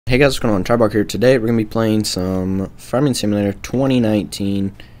Hey guys, what's going on? Tiredbog here. Today we're going to be playing some Farming Simulator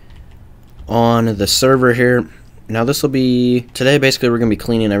 2019 on the server here. Now this will be, today basically we're going to be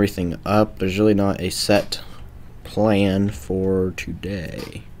cleaning everything up. There's really not a set plan for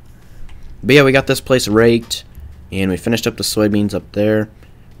today. But yeah, we got this place raked and we finished up the soybeans up there.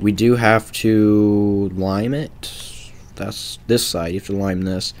 We do have to lime it. That's this side, you have to lime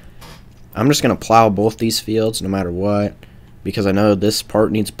this. I'm just going to plow both these fields no matter what, because I know this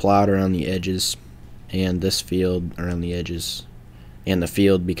part needs plowed around the edges, and this field around the edges, and the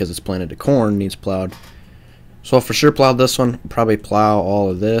field, because it's planted to corn, needs plowed. So I'll for sure plow this one, probably plow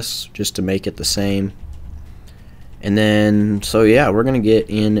all of this just to make it the same. And then, so yeah, we're going to get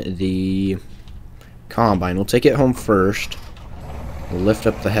in the combine. We'll take it home first. We'll lift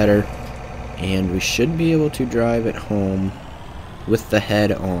up the header, and we should be able to drive it home with the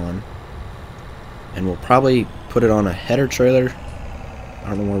head on. And we'll probably put it on a header trailer. I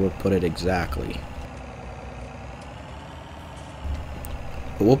don't know where we'll put it exactly,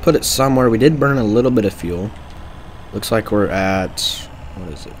 but we'll put it somewhere. We did burn a little bit of fuel. Looks like we're at, what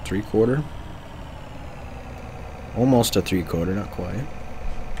is it, 3/4? Almost a 3/4, not quite.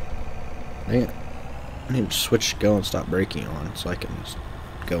 Dang it. I need to switch go and stop braking on so I can just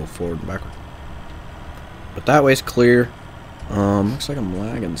go forward and backward. But that way's clear. Looks like I'm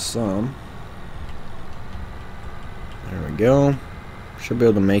lagging some. There we go. Should be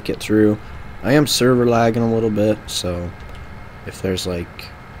able to make it through. I am server lagging a little bit, so if there's like,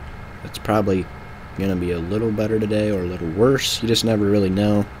 it's probably gonna be a little better today or a little worse. You just never really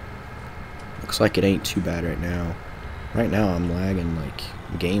know. Looks like it ain't too bad right now. Right now I'm lagging like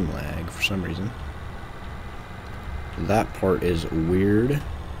game lag for some reason. That part is weird.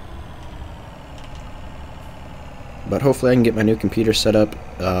 But hopefully I can get my new computer set up.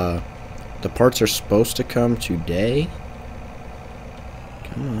 The parts are supposed to come today.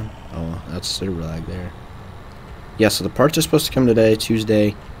 Come on. Oh, that's server lag there. Yeah, so the parts are supposed to come today,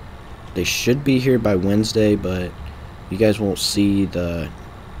 Tuesday. They should be here by Wednesday, but you guys won't see the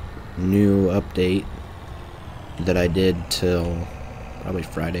new update that I did till probably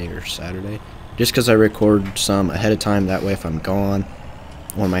Friday or Saturday. Just because I record some ahead of time, that way if I'm gone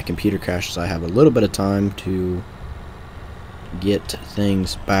or my computer crashes, I have a little bit of time to get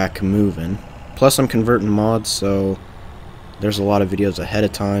things back moving. Plus I'm converting mods, so there's a lot of videos ahead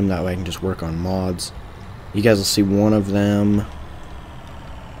of time, that way I can just work on mods. You guys will see one of them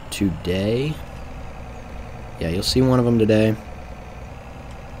today. Yeah, you'll see one of them today.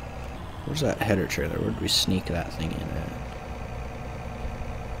 Where's that header trailer? Where did we sneak that thing in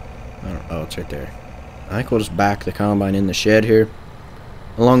at? Oh, it's right there. I think we'll just back the combine in the shed here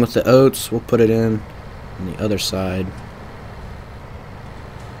along with the oats. We'll put it in on the other side.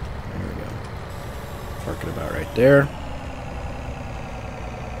 There we go. Park it about right there.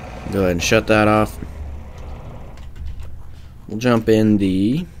 Go ahead and shut that off. We'll jump in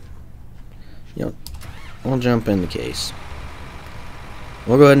the, we'll jump in the case.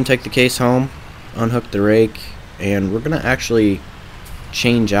 We'll go ahead and take the case home, unhook the rake, and we're gonna actually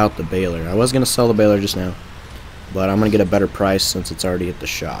change out the baler. I was gonna sell the baler just now, but I'm gonna get a better price since it's already at the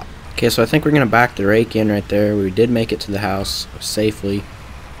shop. Okay, so I think we're gonna back the rake in right there. We did make it to the house safely.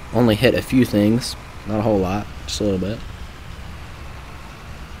 Only hit a few things, not a whole lot, just a little bit.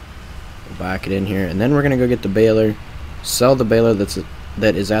 We'll back it in here, and then we're gonna go get the baler, sell the baler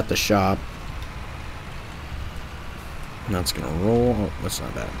that is at the shop. Now it's gonna roll. Oh, that's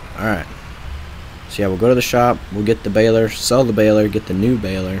not bad. All right. So yeah, we'll go to the shop, we'll get the baler, sell the baler, get the new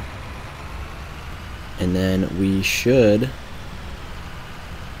baler, and then we should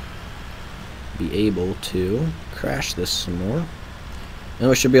be able to crash this some more. Then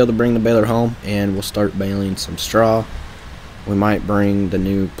we should be able to bring the baler home, and we'll start baling some straw. We might bring the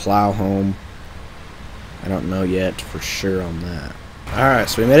new plow home. I don't know yet for sure on that. Alright,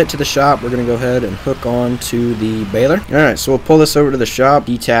 so we made it to the shop. We're going to go ahead and hook on to the baler. Alright, so we'll pull this over to the shop,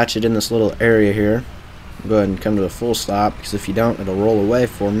 detach it in this little area here. Go ahead and come to a full stop, because if you don't, it'll roll away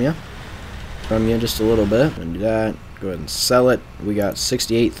from you just a little bit. And do that. Go ahead and sell it. We got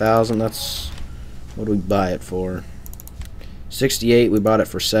 68,000. That's, what did we buy it for? 68. We bought it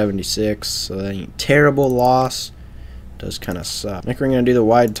for 76. So that ain't terrible loss. Does kind of suck. I think we're going to do the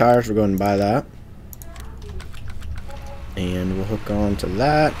wide tires. We're going to buy that. And we'll hook on to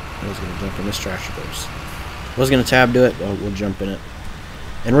that. I was going to jump in this tractor first. I was going to tab to it, but we'll jump in it.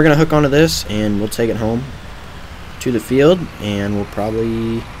 And we're going to hook onto this, and we'll take it home to the field, and we'll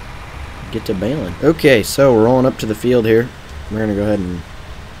probably get to baling. Okay, so we're rolling up to the field here. We're going to go ahead and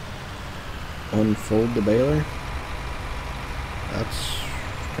unfold the baler. That's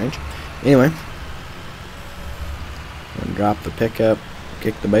strange. Anyway, and drop the pickup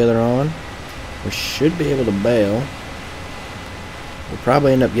kick the baler on. We should be able to bale. We'll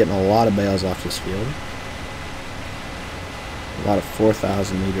probably end up getting a lot of bales off this field. A lot of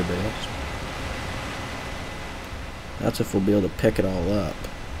 4,000 liter bales. That's if we'll be able to pick it all up.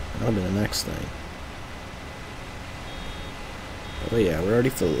 That'll be the next thing. Oh yeah, we're already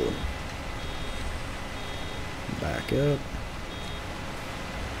full. Back up.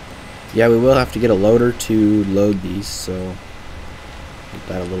 Yeah, we will have to get a loader to load these, so get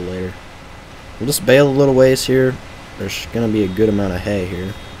that a little later. We'll just bale a little ways here. There's going to be a good amount of hay here.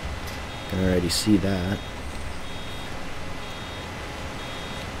 You can already see that.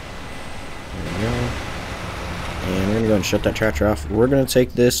 There we go. And we're going to go and shut that tractor off. We're going to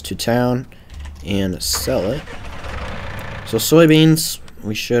take this to town and sell it. So soybeans,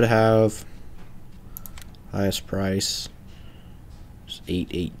 we should have highest price is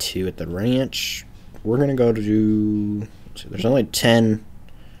 $8.82 at the ranch. We're going to go to, let's see, there's only 10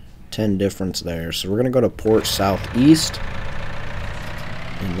 difference there. So we're going to go to Port Southeast.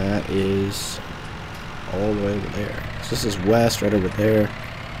 And that is all the way over there. So this is west right over there.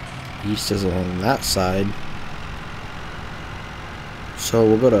 East is along that side. So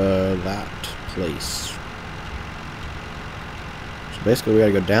we'll go to that place. So basically we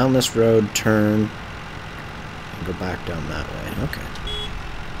gotta go down this road, turn, and go back down that way. Okay.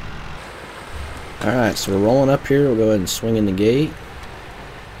 Alright, so we're rolling up here. We'll go ahead and swing in the gate.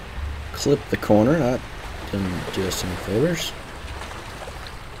 Clip the corner. That didn't do us any favors.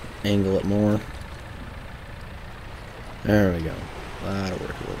 Angle it more. There we go. That'll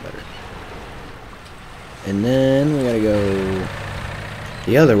work a little better. And then we gotta go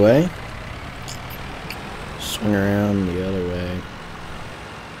the other way. Swing around the other way.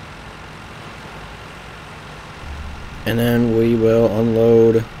 And then we will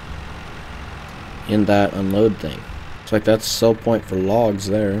unload in that unload thing. Looks like that's the sell point for logs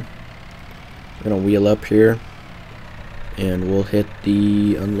there. We're gonna wheel up here and we'll hit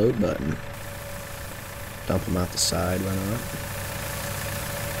the unload button. Dump them out the side, why not?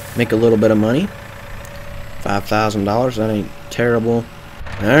 Make a little bit of money. $5,000, that ain't terrible.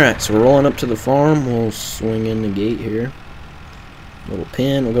 Alright, so we're rolling up to the farm. We'll swing in the gate here. Little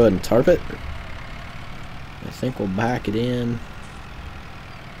pin, we'll go ahead and tarp it. I think we'll back it in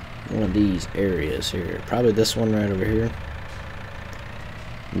one of these areas here. Probably this one right over here.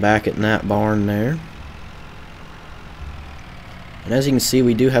 Back it in that barn there. And as you can see,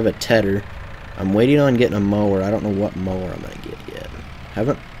 we do have a tedder. I'm waiting on getting a mower. I don't know what mower I'm going to get yet.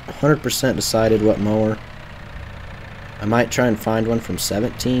 Haven't 100% decided what mower. I might try and find one from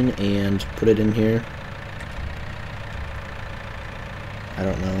 17 and put it in here. I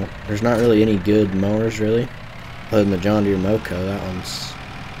don't know. There's not really any good mowers, really. Other than the John Deere Moco. That one's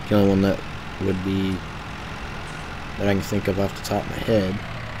the only one that would be that I can think of off the top of my head.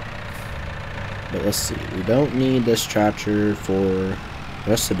 But let's see. We don't need this tractor for the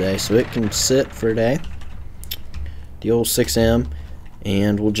rest of the day, so it can sit for a day. The old 6M.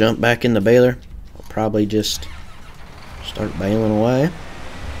 And we'll jump back in the baler. I'll probably just start baling away.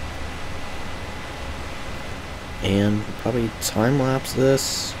 And we'll probably time-lapse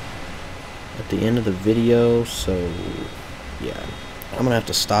this at the end of the video, so yeah. I'm going to have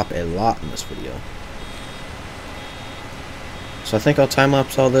to stop a lot in this video. So I think I'll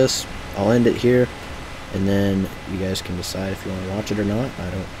time-lapse all this. I'll end it here, and then you guys can decide if you want to watch it or not.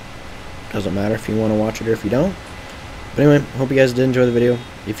 Doesn't matter if you want to watch it or if you don't. But anyway, hope you guys did enjoy the video.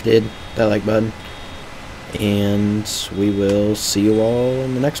 If you did, that like button. And we will see you all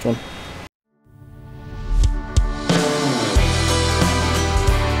in the next one.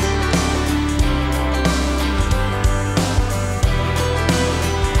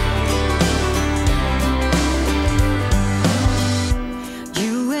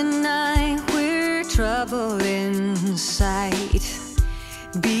 You and I, we're trouble in sight.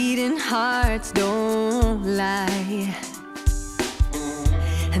 Beating hearts don't lie.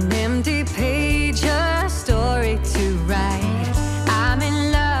 An empty page, a story to write. I'm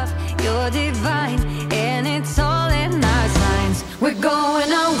in love, you're divine, and it's all in our signs. We're going